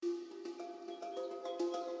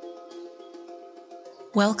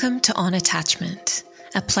Welcome to On Attachment,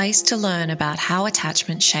 a place to learn about how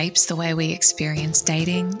attachment shapes the way we experience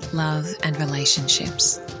dating, love, and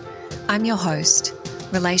relationships. I'm your host,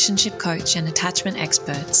 relationship coach and attachment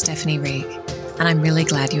expert Stephanie Reig, and I'm really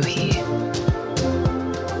glad you're here.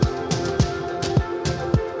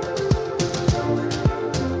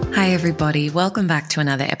 Hi everybody, welcome back to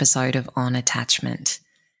another episode of On Attachment.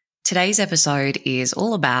 Today's episode is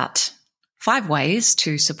all about 5 ways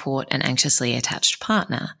to support an anxiously attached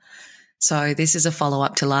partner. So this is a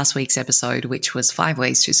follow-up to last week's episode, which was 5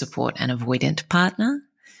 ways to support an avoidant partner.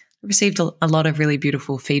 I received a lot of really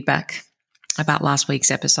beautiful feedback about last week's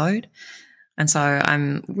episode. And so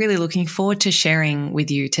I'm really looking forward to sharing with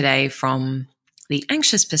you today from the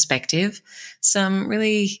anxious perspective, some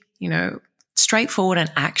really, straightforward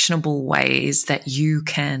and actionable ways that you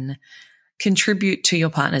can contribute to your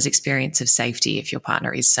partner's experience of safety if your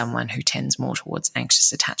partner is someone who tends more towards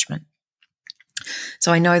anxious attachment.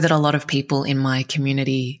 So I know that a lot of people in my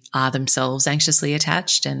community are themselves anxiously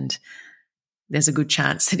attached, and there's a good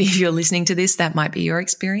chance that if you're listening to this, that might be your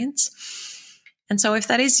experience. And so if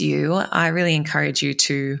that is you, I really encourage you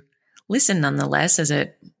to listen nonetheless, as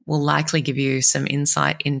it will likely give you some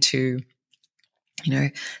insight into,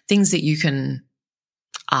 things that you can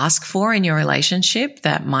ask for in your relationship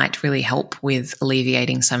that might really help with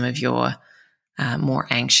alleviating some of your more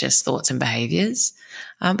anxious thoughts and behaviors.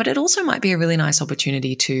 But it also might be a really nice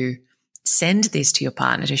opportunity to send this to your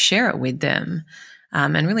partner, to share it with them,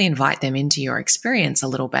 and really invite them into your experience a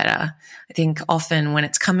little better. I think often when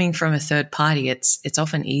it's coming from a third party, it's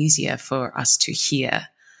often easier for us to hear.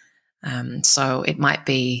 So it might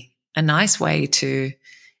be a nice way to,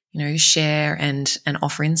 share and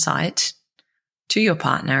offer insight to your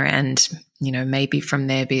partner and, maybe from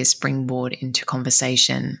there be a springboard into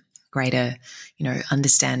conversation, greater,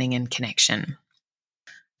 understanding and connection.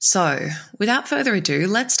 So without further ado,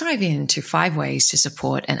 let's dive into 5 ways to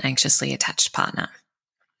support an anxiously attached partner.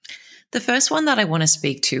 The first one that I want to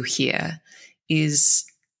speak to here is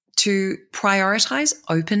to prioritize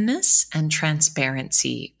openness and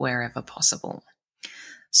transparency wherever possible.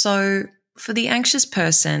 So for the anxious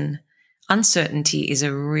person, uncertainty is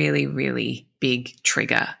a really, really big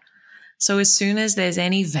trigger. So as soon as there's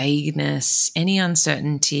any vagueness, any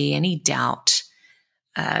uncertainty, any doubt,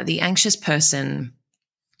 the anxious person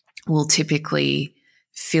will typically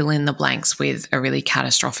fill in the blanks with a really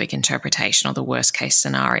catastrophic interpretation or the worst case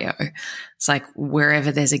scenario. It's like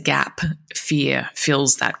wherever there's a gap, fear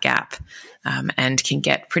fills that gap and can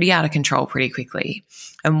get pretty out of control pretty quickly.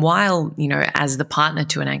 And while, as the partner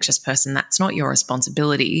to an anxious person, that's not your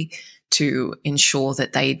responsibility to ensure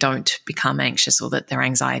that they don't become anxious or that their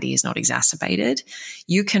anxiety is not exacerbated,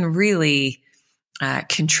 you can really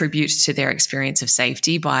contribute to their experience of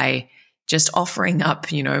safety by just offering up,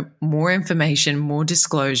 more information, more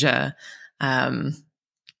disclosure than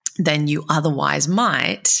you otherwise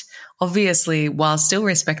might, obviously while still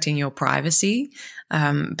respecting your privacy.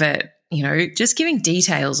 But, just giving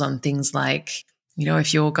details on things like,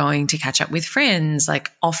 if you're going to catch up with friends,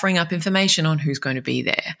 like offering up information on who's going to be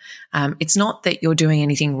there. It's not that you're doing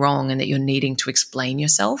anything wrong and that you're needing to explain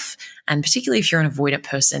yourself. And particularly if you're an avoidant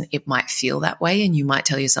person, it might feel that way and you might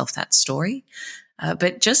tell yourself that story.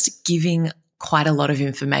 But just giving quite a lot of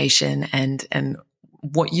information and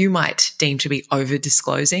what you might deem to be over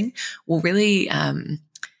disclosing will really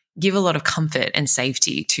give a lot of comfort and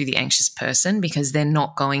safety to the anxious person, because they're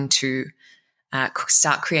not going to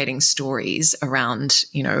start creating stories around,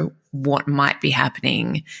 what might be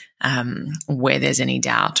happening, where there's any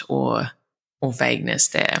doubt or vagueness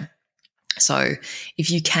there. So if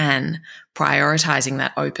you can, prioritizing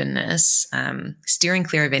that openness, steering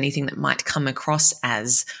clear of anything that might come across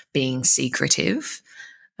as being secretive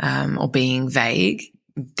or being vague,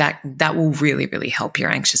 that will really, really help your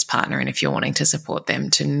anxious partner. And if you're wanting to support them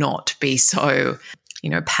to not be so,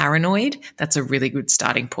 paranoid, that's a really good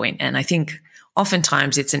starting point. And I think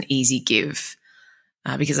oftentimes it's an easy give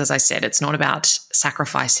because, as I said, it's not about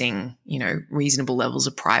sacrificing, reasonable levels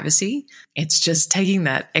of privacy. It's just taking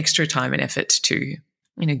that extra time and effort to,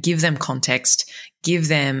 give them context, give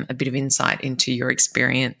them a bit of insight into your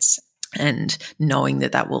experience and knowing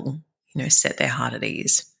that will, set their heart at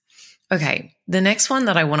ease. Okay, the next one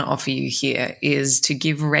that I want to offer you here is to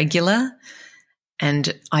give regular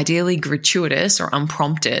and ideally gratuitous or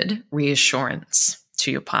unprompted reassurance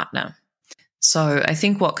to your partner. So I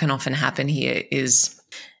think what can often happen here is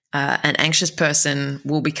an anxious person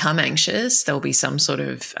will become anxious. There'll be some sort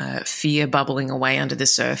of fear bubbling away under the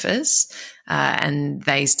surface, and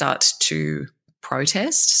they start to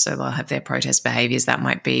protest. So they'll have their protest behaviors. That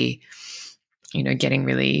might be getting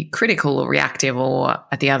really critical or reactive, or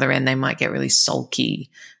at the other end, they might get really sulky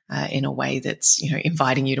in a way that's,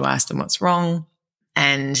 inviting you to ask them what's wrong.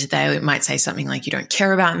 And they might say something like, you don't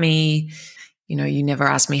care about me, you never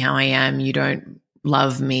ask me how I am, you don't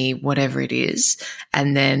love me, whatever it is.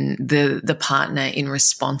 And then the partner in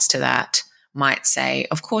response to that might say,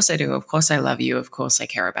 of course I do, of course I love you, of course I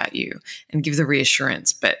care about you, and give the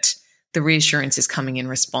reassurance. But the reassurance is coming in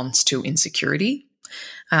response to insecurity.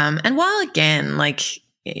 And while again,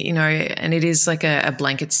 and it is like a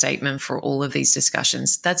blanket statement for all of these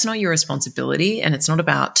discussions, that's not your responsibility. And it's not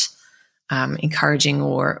about encouraging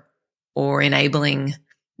or enabling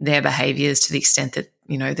their behaviors to the extent that,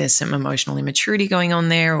 there's some emotional immaturity going on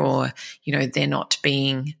there, or, they're not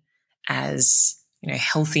being as,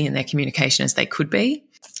 healthy in their communication as they could be,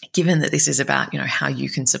 given that this is about, how you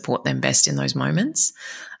can support them best in those moments.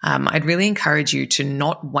 I'd really encourage you to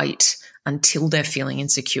not wait until they're feeling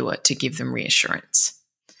insecure to give them reassurance.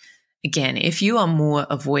 Again, if you are more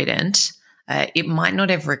avoidant, it might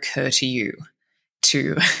not ever occur to you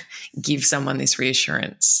to give someone this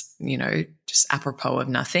reassurance, just apropos of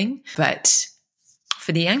nothing. But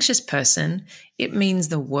for the anxious person, it means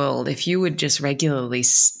the world if you would just regularly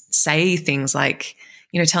say things like,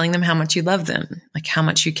 telling them how much you love them, like how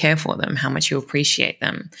much you care for them, how much you appreciate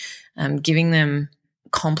them, giving them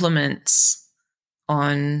compliments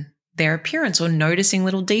on their appearance, or noticing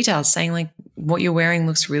little details, saying like, what you're wearing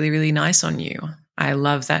looks really, really nice on you. I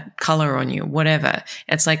love that color on you, whatever.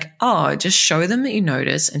 It's like, just show them that you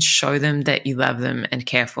notice, and show them that you love them and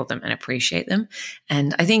care for them and appreciate them.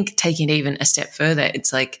 And I think taking it even a step further,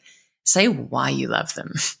 it's like, say why you love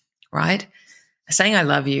them, right? Saying I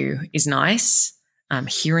love you is nice.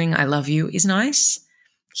 Hearing I love you is nice.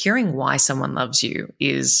 Hearing why someone loves you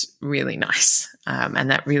is really nice. And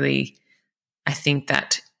that really, I think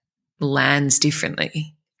that lands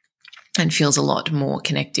differently and feels a lot more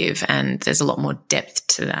connective, and there's a lot more depth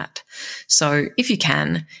to that. So if you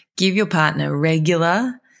can, give your partner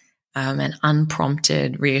regular and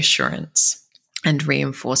unprompted reassurance and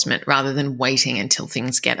reinforcement, rather than waiting until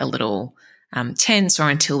things get a little tense, or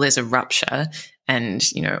until there's a rupture, and,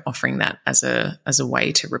 offering that as a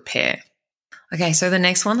way to repair. Okay, so the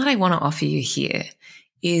next one that I want to offer you here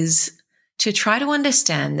is to try to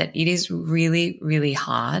understand that it is really, really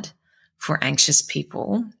hard for anxious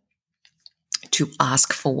people to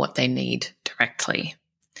ask for what they need directly.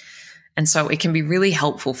 And so it can be really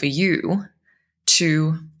helpful for you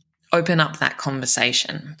to open up that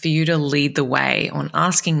conversation, for you to lead the way on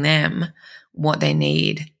asking them what they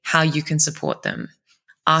need, how you can support them,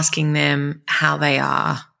 asking them how they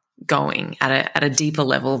are going at a deeper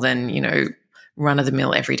level than, run of the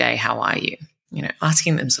mill every day, how are you?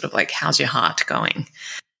 Asking them sort of like, how's your heart going?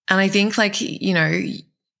 And I think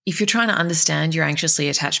if you're trying to understand your anxiously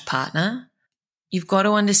attached partner, you've got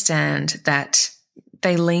to understand that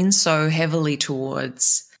they lean so heavily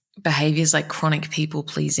towards behaviors like chronic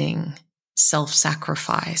people-pleasing,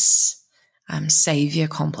 self-sacrifice, savior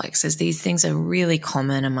complexes. These things are really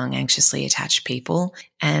common among anxiously attached people.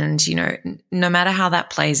 And, no matter how that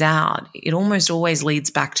plays out, it almost always leads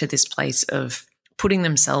back to this place of putting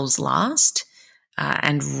themselves last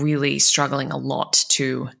and really struggling a lot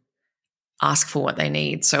to ask for what they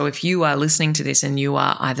need. So if you are listening to this and you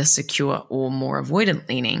are either secure or more avoidant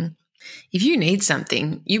leaning, if you need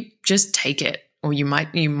something, you just take it. Or you might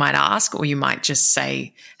ask, or you might just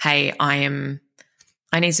say, hey, I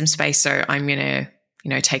need some space, so I'm going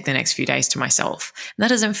to, take the next few days to myself. And that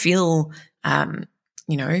doesn't feel,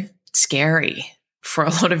 scary for a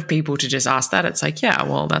lot of people to just ask that. It's like, yeah,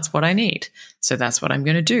 well, that's what I need, so that's what I'm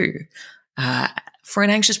going to do. For an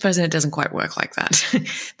anxious person, it doesn't quite work like that.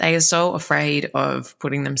 They are so afraid of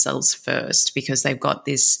putting themselves first, because they've got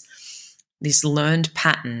this learned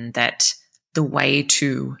pattern that the way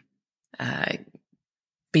to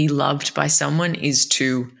be loved by someone is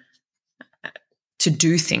to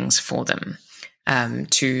do things for them,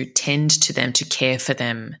 to tend to them, to care for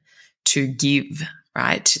them, to give,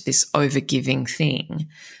 right? This overgiving thing.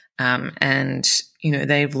 And,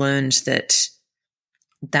 they've learned that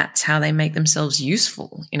that's how they make themselves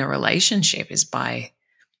useful in a relationship, is by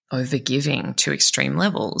overgiving to extreme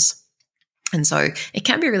levels. And so it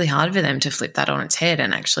can be really hard for them to flip that on its head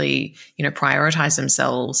and actually, prioritize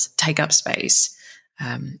themselves, take up space,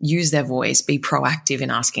 use their voice, be proactive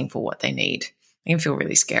in asking for what they need. It can feel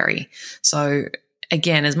really scary. So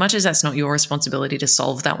again, as much as that's not your responsibility to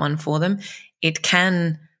solve that one for them, it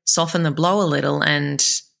can soften the blow a little and,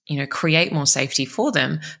 create more safety for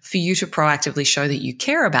them, for you to proactively show that you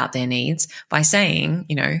care about their needs by saying,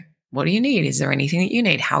 what do you need? Is there anything that you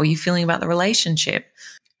need? How are you feeling about the relationship?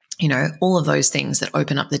 all of those things that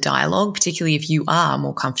open up the dialogue, particularly if you are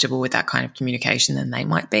more comfortable with that kind of communication than they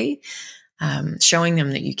might be, showing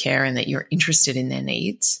them that you care and that you're interested in their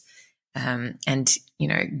needs, and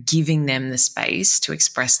giving them the space to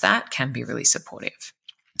express that can be really supportive.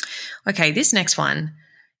 Okay, this next one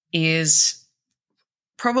is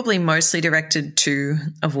probably mostly directed to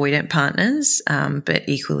avoidant partners, but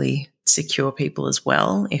equally secure people as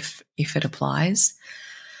well, if it applies.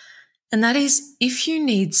 And that is, if you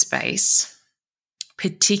need space,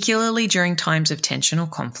 particularly during times of tension or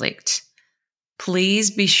conflict,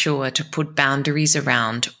 please be sure to put boundaries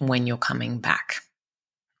around when you're coming back.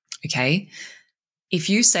 Okay? If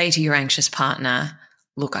you say to your anxious partner,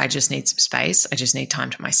 look, I just need some space, I just need time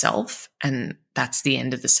to myself, and that's the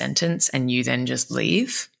end of the sentence, and you then just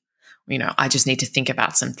leave, I just need to think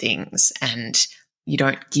about some things, and you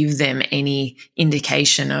don't give them any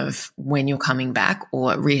indication of when you're coming back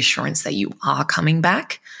or reassurance that you are coming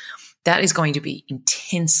back, that is going to be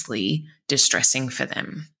intensely distressing for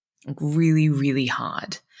them. Really, really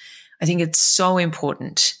hard. I think it's so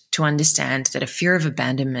important to understand that a fear of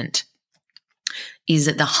abandonment is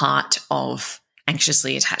at the heart of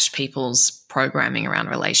anxiously attached people's programming around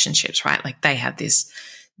relationships, right? Like they have this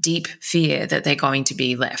deep fear that they're going to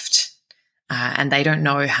be left, and they don't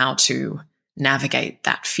know how to navigate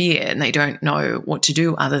that fear, and they don't know what to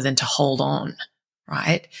do other than to hold on,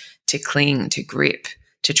 right? To cling, to grip,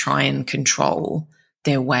 to try and control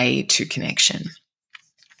their way to connection.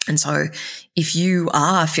 And so if you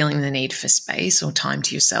are feeling the need for space or time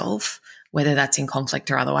to yourself, whether that's in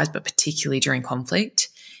conflict or otherwise, but particularly during conflict,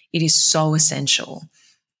 it is so essential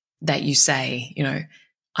that you say,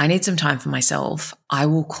 I need some time for myself. I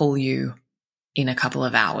will call you in a couple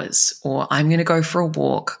of hours, or I'm going to go for a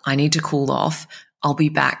walk. I need to cool off. I'll be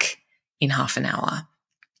back in half an hour.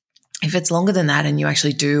 If it's longer than that and you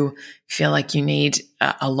actually do feel like you need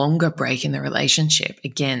a longer break in the relationship,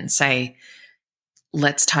 again, say,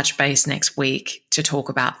 let's touch base next week to talk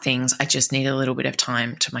about things. I just need a little bit of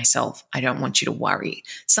time to myself. I don't want you to worry.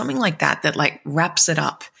 Something like that like wraps it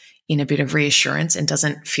up in a bit of reassurance and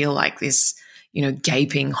doesn't feel like this,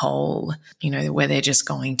 gaping hole, where they're just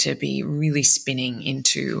going to be really spinning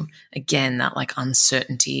into, again, that like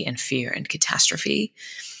uncertainty and fear and catastrophe.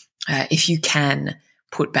 If you can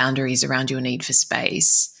put boundaries around your need for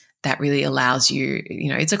space, that really allows you,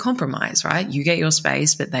 it's a compromise, right? You get your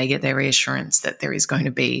space, but they get their reassurance that there is going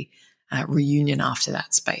to be a reunion after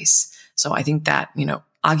that space. So I think that,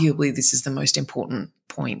 arguably this is the most important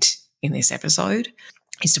point in this episode,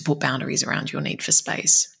 is to put boundaries around your need for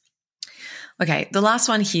space. Okay, the last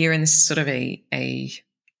one here, and this is sort of a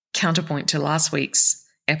counterpoint to last week's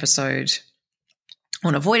episode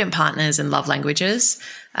on avoidant partners and love languages,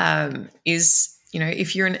 is,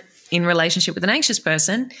 if you're in relationship with an anxious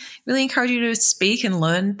person, really encourage you to speak and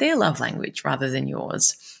learn their love language rather than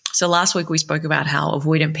yours. So last week we spoke about how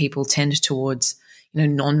avoidant people tend towards,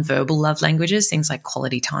 non-verbal love languages, things like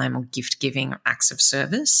quality time or gift giving or acts of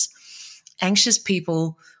service. Anxious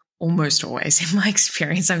people, almost always, in my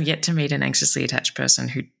experience, I'm yet to meet an anxiously attached person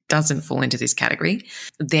who doesn't fall into this category.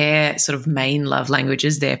 Their sort of main love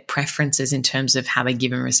languages, their preferences in terms of how they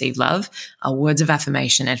give and receive love, are words of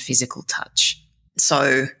affirmation and physical touch.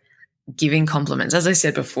 So giving compliments, as I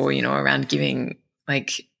said before, around giving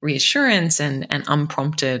like reassurance and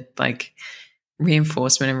unprompted like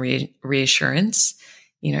reinforcement and reassurance,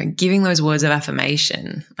 giving those words of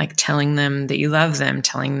affirmation, like telling them that you love them,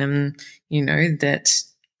 telling them, that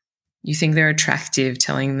you think they're attractive,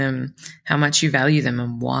 telling them how much you value them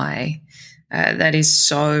and why. That is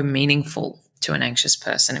so meaningful to an anxious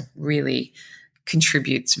person. It really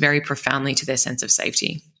contributes very profoundly to their sense of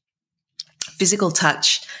safety. Physical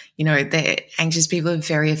touch, the anxious people are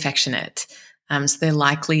very affectionate. So they're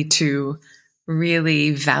likely to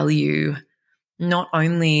really value not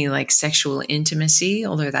only like sexual intimacy,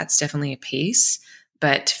 although that's definitely a piece,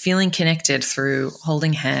 but feeling connected through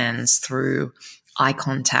holding hands, through eye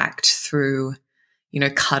contact, through,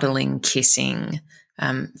 cuddling, kissing.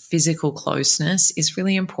 Physical closeness is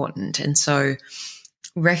really important. And so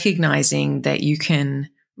recognizing that you can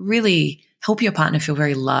really help your partner feel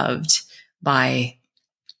very loved by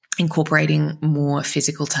incorporating more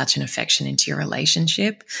physical touch and affection into your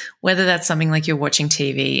relationship, whether that's something like you're watching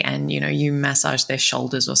TV and, you massage their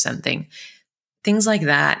shoulders or something. Things like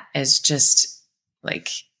that is just like,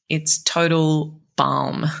 it's total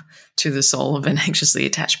balm to the soul of an anxiously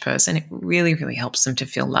attached person. It really, really helps them to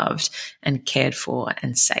feel loved and cared for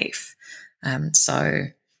and safe. So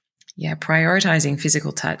prioritizing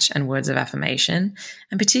physical touch and words of affirmation.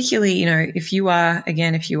 And particularly, if you are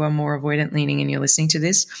more avoidant leaning and you're listening to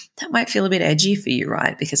this, that might feel a bit edgy for you,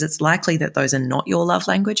 right? Because it's likely that those are not your love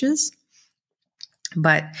languages.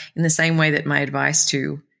 But in the same way that my advice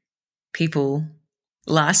to people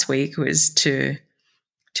last week was to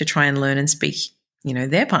try and learn and speak,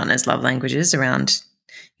 their partner's love languages around,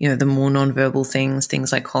 the more nonverbal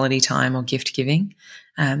things like quality time or gift giving.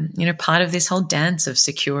 Part of this whole dance of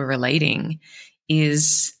secure relating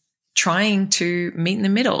is trying to meet in the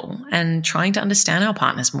middle and trying to understand our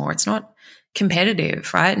partners more. It's not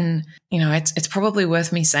competitive, right? And, it's probably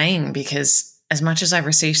worth me saying, because as much as I've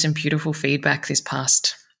received some beautiful feedback this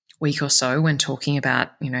past week or so when talking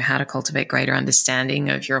about, how to cultivate greater understanding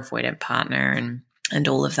of your avoidant partner and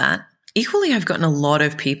all of that, equally, I've gotten a lot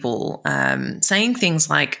of people saying things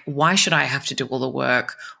like, why should I have to do all the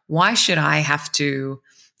work? Why should I have to,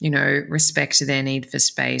 respect their need for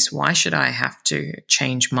space? Why should I have to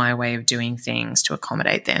change my way of doing things to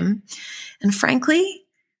accommodate them? And frankly,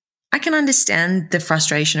 I can understand the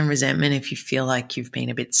frustration and resentment if you feel like you've been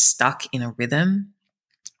a bit stuck in a rhythm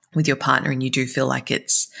with your partner and you do feel like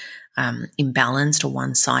it's imbalanced or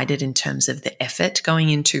one-sided in terms of the effort going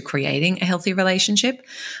into creating a healthy relationship.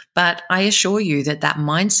 But I assure you that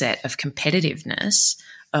mindset of competitiveness,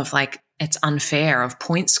 of like it's unfair, of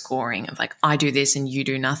point scoring, of like I do this and you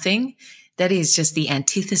do nothing, that is just the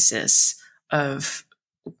antithesis of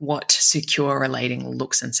what secure relating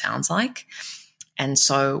looks and sounds like. And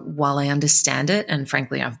so while I understand it, and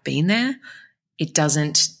frankly I've been there, it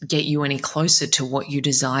doesn't get you any closer to what you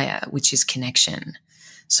desire, which is connection.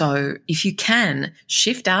 So if you can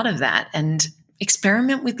shift out of that and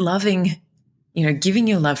experiment with loving, giving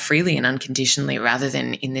your love freely and unconditionally rather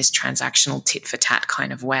than in this transactional tit for tat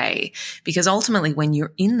kind of way. Because ultimately when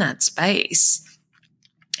you're in that space,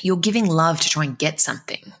 you're giving love to try and get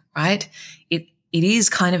something, right? It is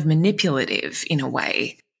kind of manipulative in a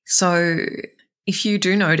way. So if you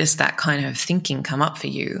do notice that kind of thinking come up for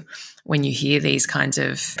you when you hear these kinds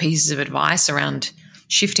of pieces of advice around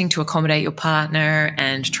shifting to accommodate your partner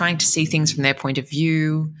and trying to see things from their point of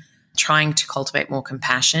view, trying to cultivate more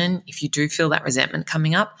compassion, if you do feel that resentment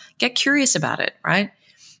coming up, get curious about it, right?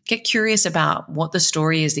 Get curious about what the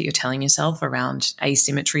story is that you're telling yourself around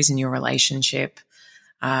asymmetries in your relationship,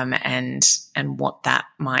 and what that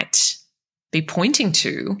might be pointing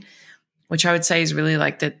to, which I would say is really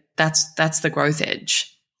like that's the growth edge.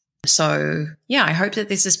 So yeah, I hope that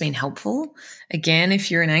this has been helpful. Again,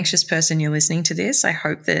 if you're an anxious person, you're listening to this, I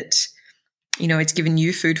hope that, it's given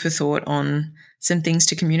you food for thought on some things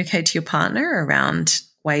to communicate to your partner around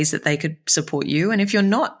ways that they could support you. And if you're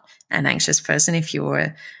not an anxious person, if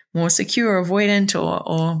you're more secure, avoidant,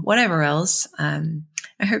 or whatever else,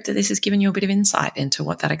 I hope that this has given you a bit of insight into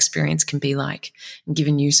what that experience can be like and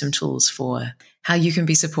given you some tools for how you can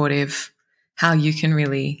be supportive, how you can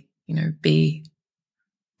really, be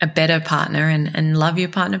a better partner and love your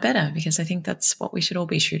partner better, because I think that's what we should all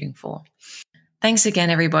be shooting for. Thanks again,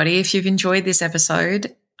 everybody. If you've enjoyed this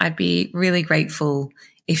episode, I'd be really grateful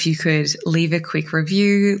if you could leave a quick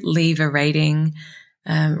review, leave a rating.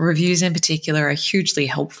 Reviews in particular are hugely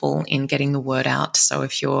helpful in getting the word out. So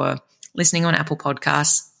if you're listening on Apple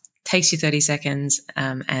Podcasts, it takes you 30 seconds,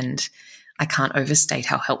 and I can't overstate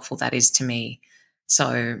how helpful that is to me.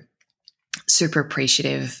 So super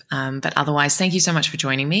appreciative. But otherwise, thank you so much for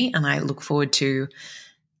joining me, and I look forward to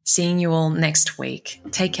seeing you all next week.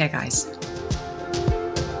 Take care, guys.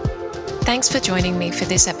 Thanks for joining me for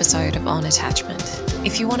this episode of On Attachment.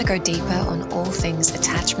 If you want to go deeper on all things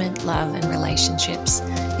attachment, love, and relationships,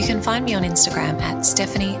 you can find me on Instagram at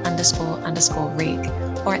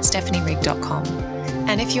Stephanie__Rig or at stephanierig.com.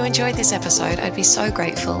 And if you enjoyed this episode, I'd be so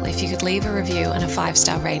grateful if you could leave a review and a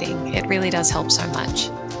 5-star rating. It really does help so much.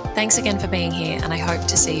 Thanks again for being here, and I hope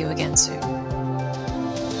to see you again soon.